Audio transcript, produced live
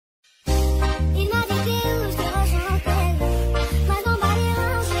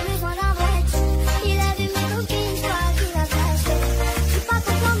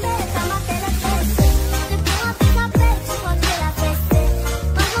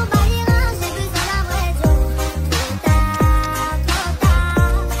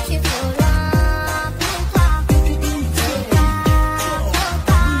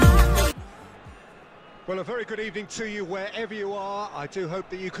evening to you wherever you are. I do hope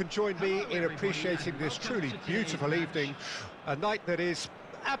that you can join me in appreciating this truly beautiful evening, a night that is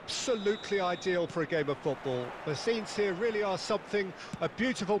absolutely ideal for a game of football. The scenes here really are something, a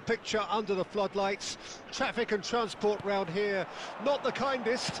beautiful picture under the floodlights. Traffic and transport round here, not the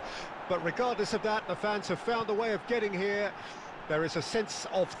kindest, but regardless of that, the fans have found a way of getting here. There is a sense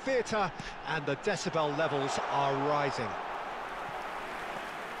of theatre and the decibel levels are rising.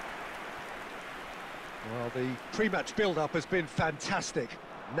 Well, the pre-match build-up has been fantastic.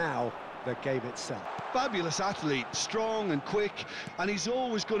 Now, the game itself. Fabulous athlete, strong and quick, and he's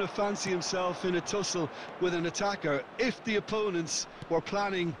always going to fancy himself in a tussle with an attacker. If the opponents were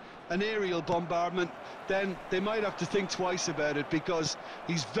planning an aerial bombardment, then they might have to think twice about it, because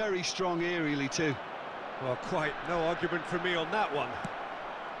he's very strong aerially too. Well, quite no argument from me on that one.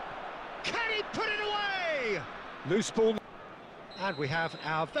 Can he put it away? Loose ball. And we have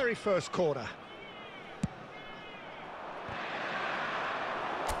our very first corner.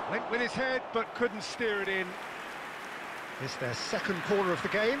 Went with his head, but couldn't steer it in. It's their second corner of the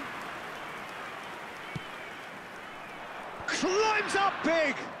game. Climbs up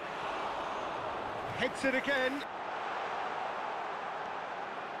big! Heads it again.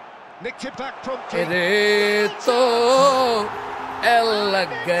 Nicked it back promptly. Ito el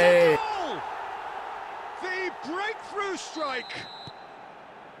lagay. The breakthrough strike.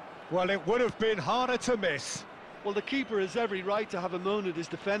 Well, it would have been harder to miss. Well, the keeper has every right to have a moan at his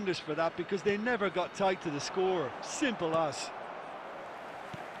defenders for that, because they never got tight to the score. Simple as.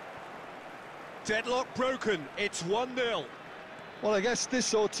 Deadlock broken. It's 1-0. Well, I guess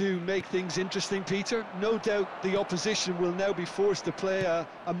this ought to make things interesting, Peter. No doubt the opposition will now be forced to play a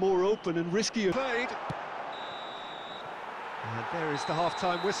more open and riskier played. And there is the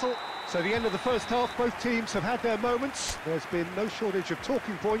half-time whistle. So the end of the first half, both teams have had their moments. There's been no shortage of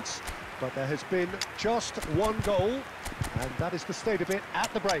talking points, but there has been just one goal, and that is the state of it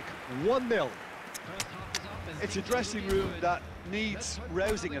at the break. 1-0. It's a dressing room that needs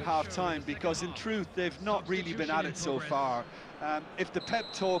rousing at half-time, because in truth they've not really been at it so far. If the pep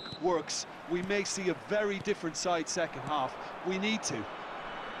talk works, we may see a very different side second half. We need to.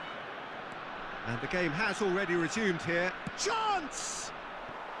 And the game has already resumed here. Chance!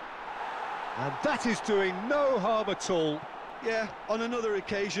 And that is doing no harm at all. Yeah, on another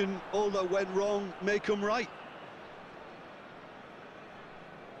occasion, all that went wrong may come right.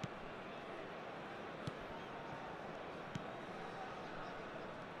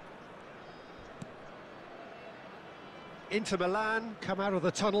 Inter Milan come out of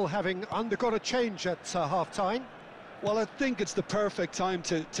the tunnel having undergone a change at half-time. Well, I think it's the perfect time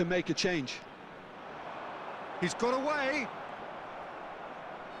to make a change. He's got away.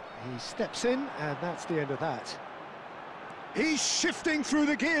 He steps in, and that's the end of that. He's shifting through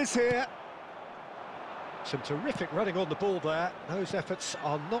the gears here. Some terrific running on the ball there. Those efforts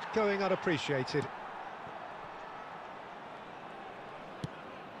are not going unappreciated.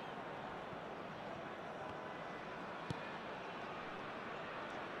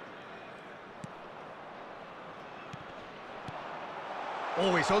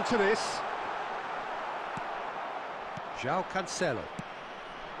 Always onto this. João Cancelo.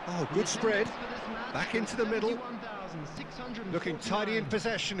 Oh, good spread. Back into the middle. Looking tidy in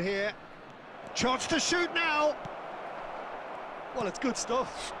possession here. Chance to shoot now. Well, it's good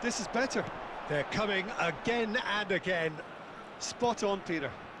stuff. This is better. They're coming again and again. Spot on, Peter.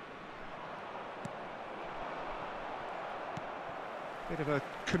 Bit of a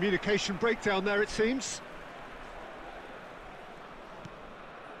communication breakdown there, it seems.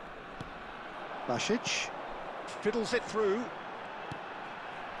 Basic fiddles it through.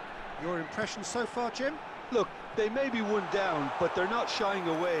 Your impression so far, Jim? Look, they may be one down, but they're not shying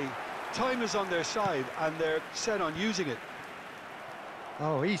away. Time is on their side, and they're set on using it.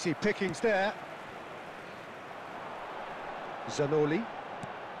 Oh, easy pickings there. Zanoli.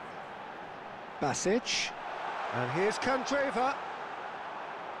 Basic. And here's Candreva.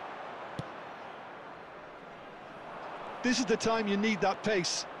 This is the time you need that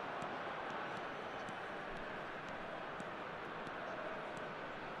pace.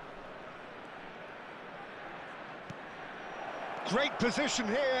 Great position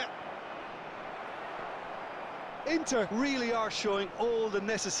here. Inter really are showing all the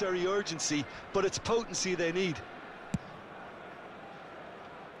necessary urgency, but it's potency they need.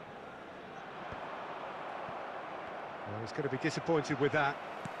 Well, he's going to be disappointed with that.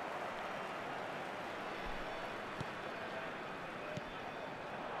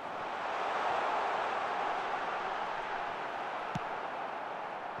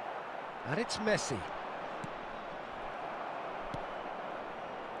 And it's Messi.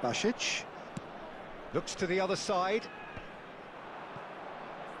 Looks to the other side.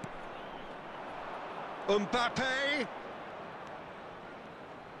 Mbappe.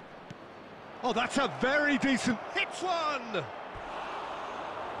 Oh, that's a very decent... Hits one!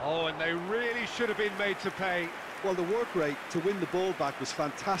 Oh, and they really should have been made to pay. Well, the work rate to win the ball back was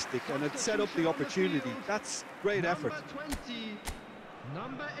fantastic, and it set up the opportunity. That's great effort. Number 20,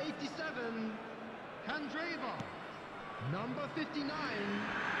 number 87, Kandreva. Number 59,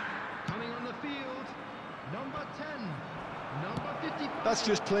 coming on the field, number 10, number 55. That's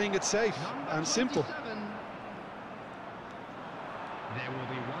just playing it safe and simple. There will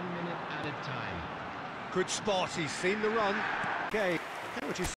be 1 minute added time. Good spot, he's seen the run. Okay,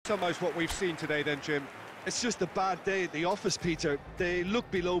 which is almost what we've seen today then, Jim. It's just a bad day at the office, Peter. They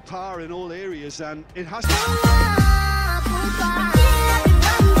look below par in all areas, and it has to...